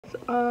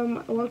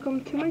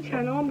Welcome to my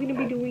channel. I'm gonna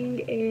be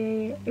doing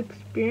a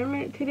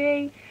experiment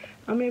today.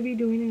 I'm gonna be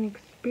doing an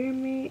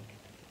experiment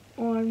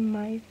on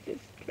my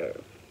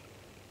sister.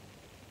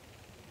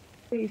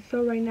 Okay,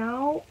 so right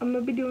now I'm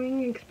gonna be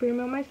doing an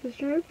experiment on my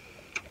sister.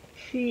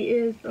 She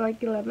is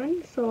like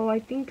 11, so I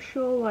think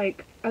she'll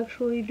like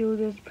actually do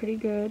this pretty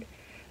good.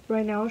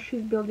 Right now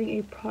she's building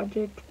a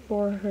project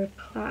for her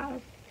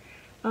class.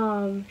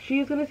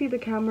 She's gonna see the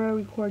camera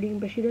recording,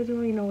 but she doesn't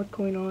really know what's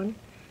going on.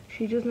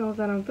 She just knows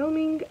that I'm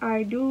filming.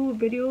 I do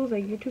videos,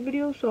 like YouTube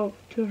videos, so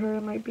to her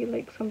it might be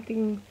like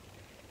something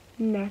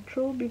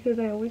natural because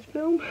I always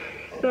film.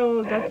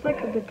 So that's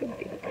like the good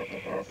thing.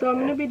 So I'm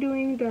gonna be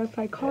doing the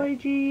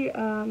psychology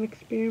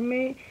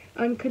experiment,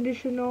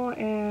 unconditional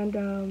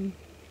and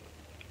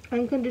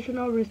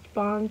unconditional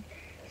response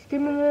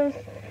stimulus,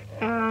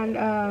 and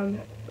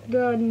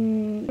the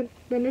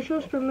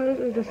initial stimulus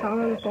is the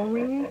sound of the phone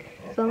ringing.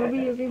 So I'm gonna be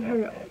using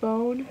her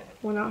phone,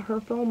 well not her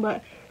phone,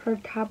 but her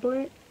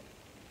tablet.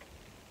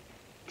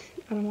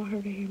 I don't want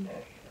her to hear me.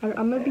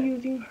 I'm gonna be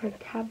using her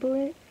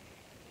tablet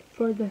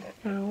for the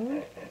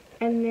sound,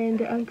 and then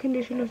the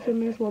unconditional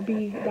stimulus will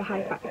be the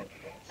high five.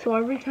 So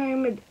every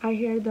time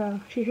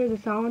she hears the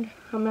sound,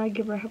 I'm gonna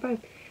give her a high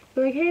five.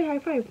 Be like, hey, high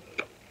five.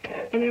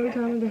 And every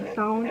time the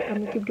sound, I'm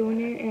gonna keep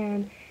doing it.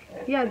 And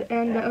yeah,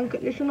 and the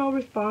unconditional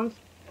response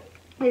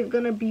is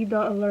gonna be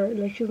the alert.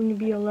 Like, she's gonna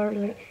be alert.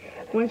 Like,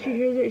 when she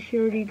hears it, she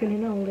already gonna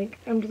know. Like,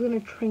 I'm just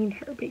gonna train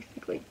her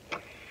basically.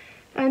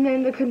 And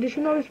then the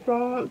conditional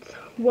response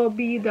will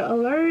be the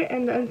alert,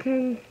 and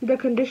the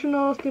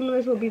conditional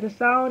stimulus will be the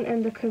sound,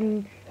 and the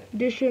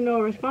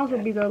conditional response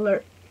will be the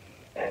alert.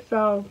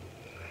 So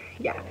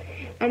yeah,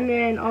 and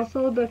then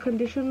also the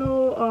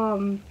conditional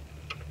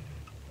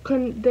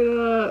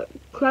the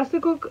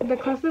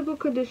classical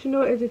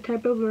conditional is a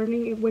type of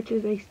learning in which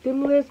is a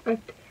stimulus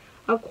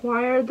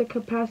acquired the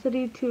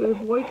capacity to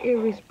avoid a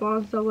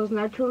response that was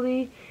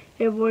naturally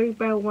avoided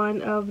by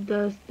one of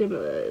the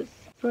stimulus.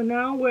 So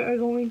now we are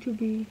going to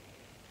be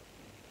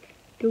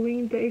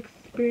doing the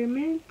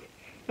experiment,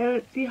 and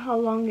let's see how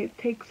long it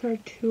takes her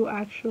to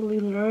actually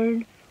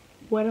learn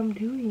what I'm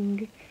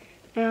doing.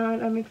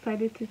 And I'm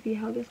excited to see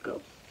how this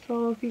goes.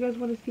 So if you guys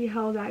want to see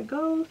how that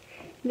goes,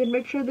 then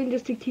make sure then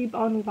just to keep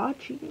on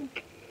watching.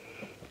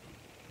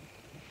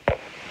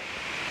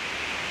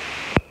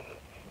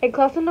 A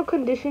classical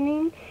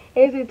conditioning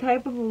is a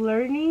type of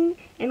learning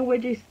in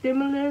which a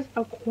stimulus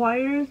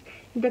acquires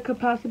the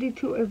capacity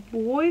to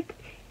avoid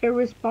a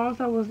response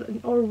that was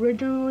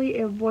originally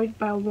avoided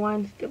by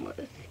one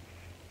stimulus.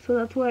 So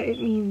that's what it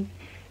means.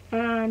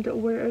 And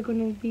we're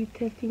going to be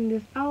testing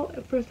this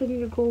out. First I need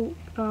to go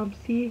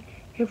see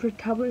if her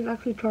tablet is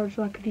actually charged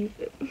so I could use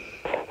it.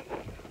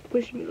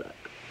 Wish me luck.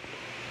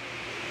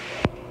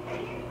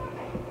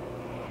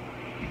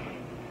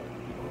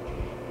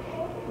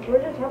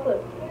 Where's your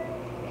tablet?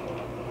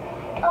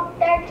 Up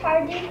there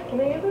charging. Can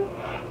I use it?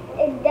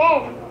 It's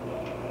dead.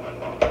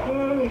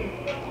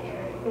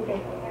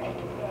 Okay.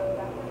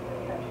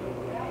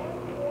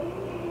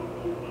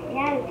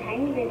 Yeah, a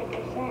tiny bit of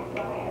percent,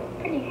 but I'm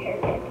pretty sure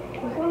it.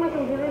 This one my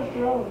computer is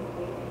slow.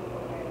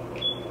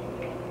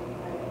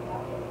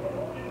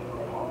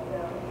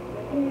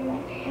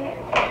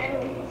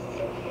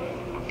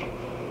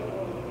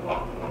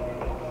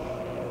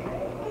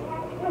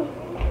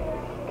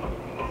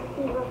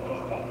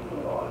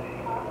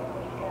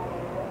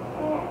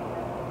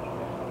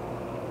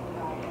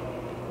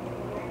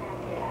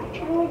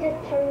 Let me just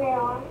turn it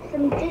on.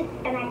 Some juice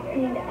and I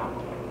cleaned it up.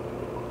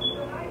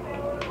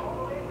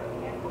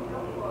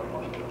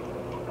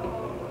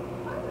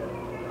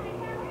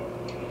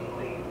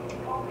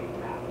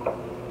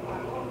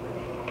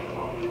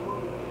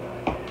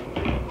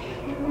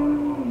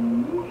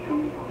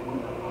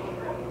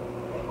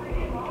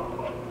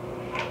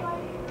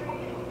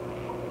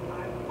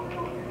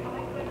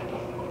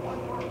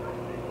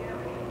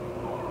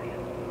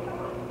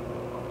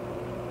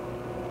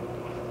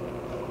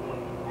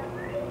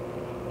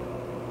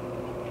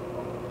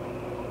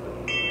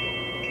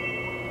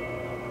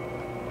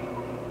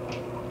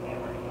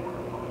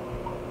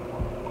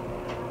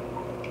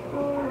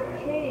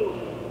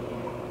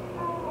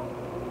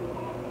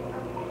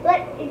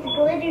 Look, it's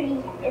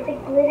glittery. It's a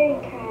glittery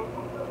can.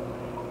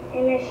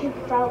 And it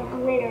shoots out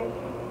glitter.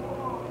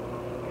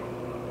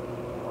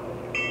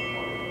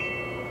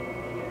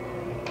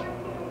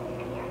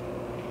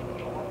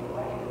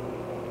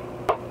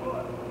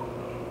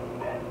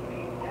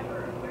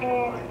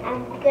 And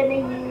I'm gonna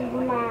use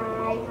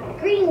my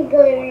green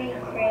glittery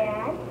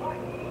crayon.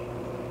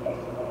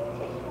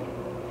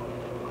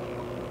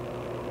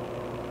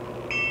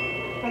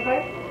 High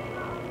five?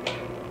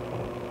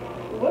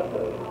 What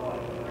the?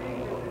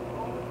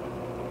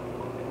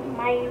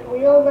 My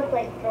wheel looks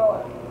like throw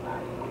up.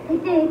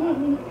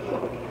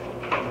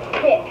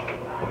 Pick.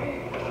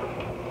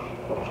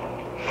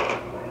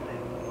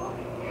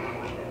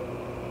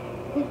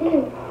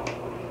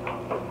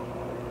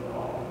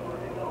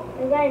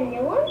 Is that a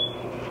new one?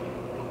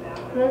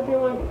 That's the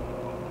one.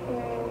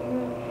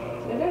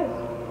 It is.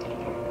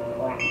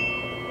 Wow.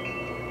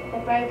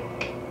 High five.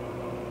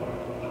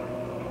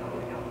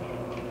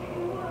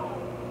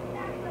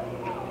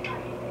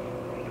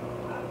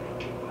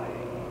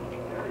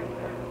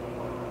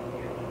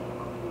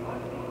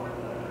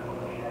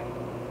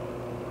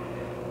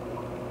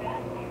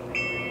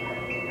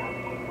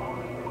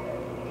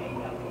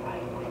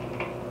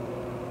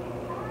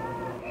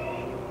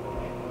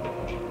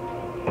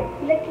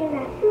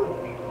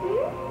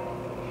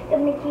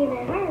 making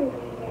it hard.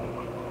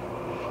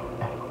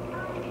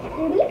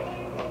 Ready?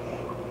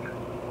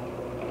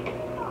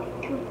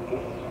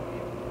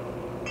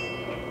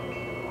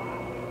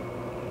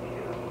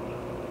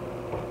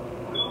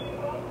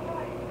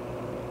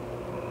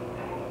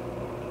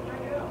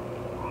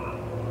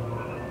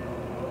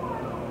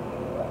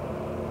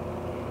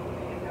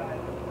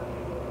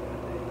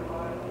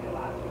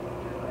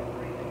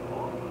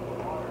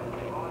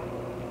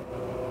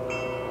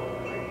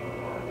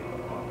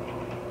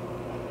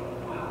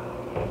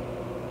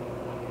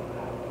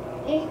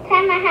 Each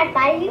time I high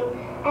five you,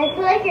 I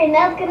feel like your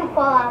nail's gonna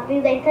fall off.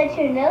 You like touch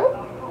your nose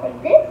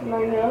like this.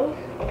 My nose?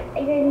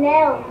 Your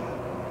nails.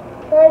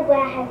 I feel like when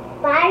I high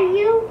five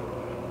you,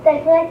 I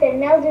feel like the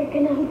nails are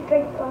gonna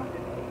break off.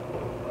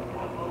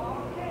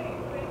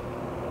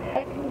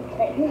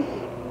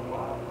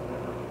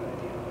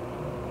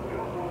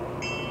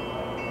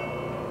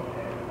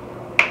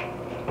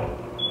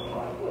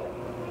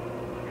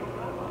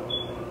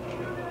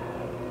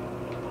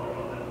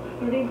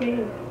 What do you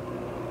think?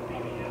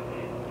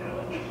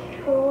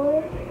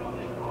 Four.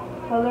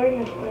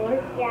 Coloring is 4?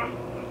 Yeah.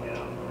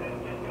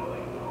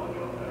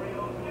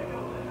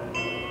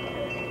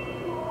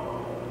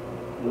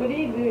 What are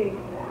you doing?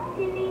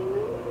 Tickling.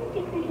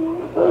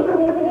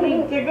 Are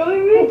you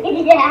tickling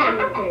me?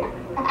 Yeah. Okay.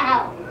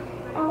 Ow.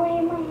 Ow,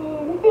 in my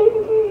hand.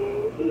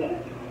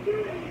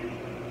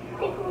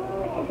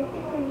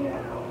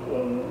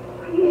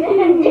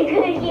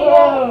 Tickle you.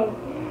 Whoa.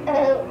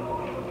 Oh.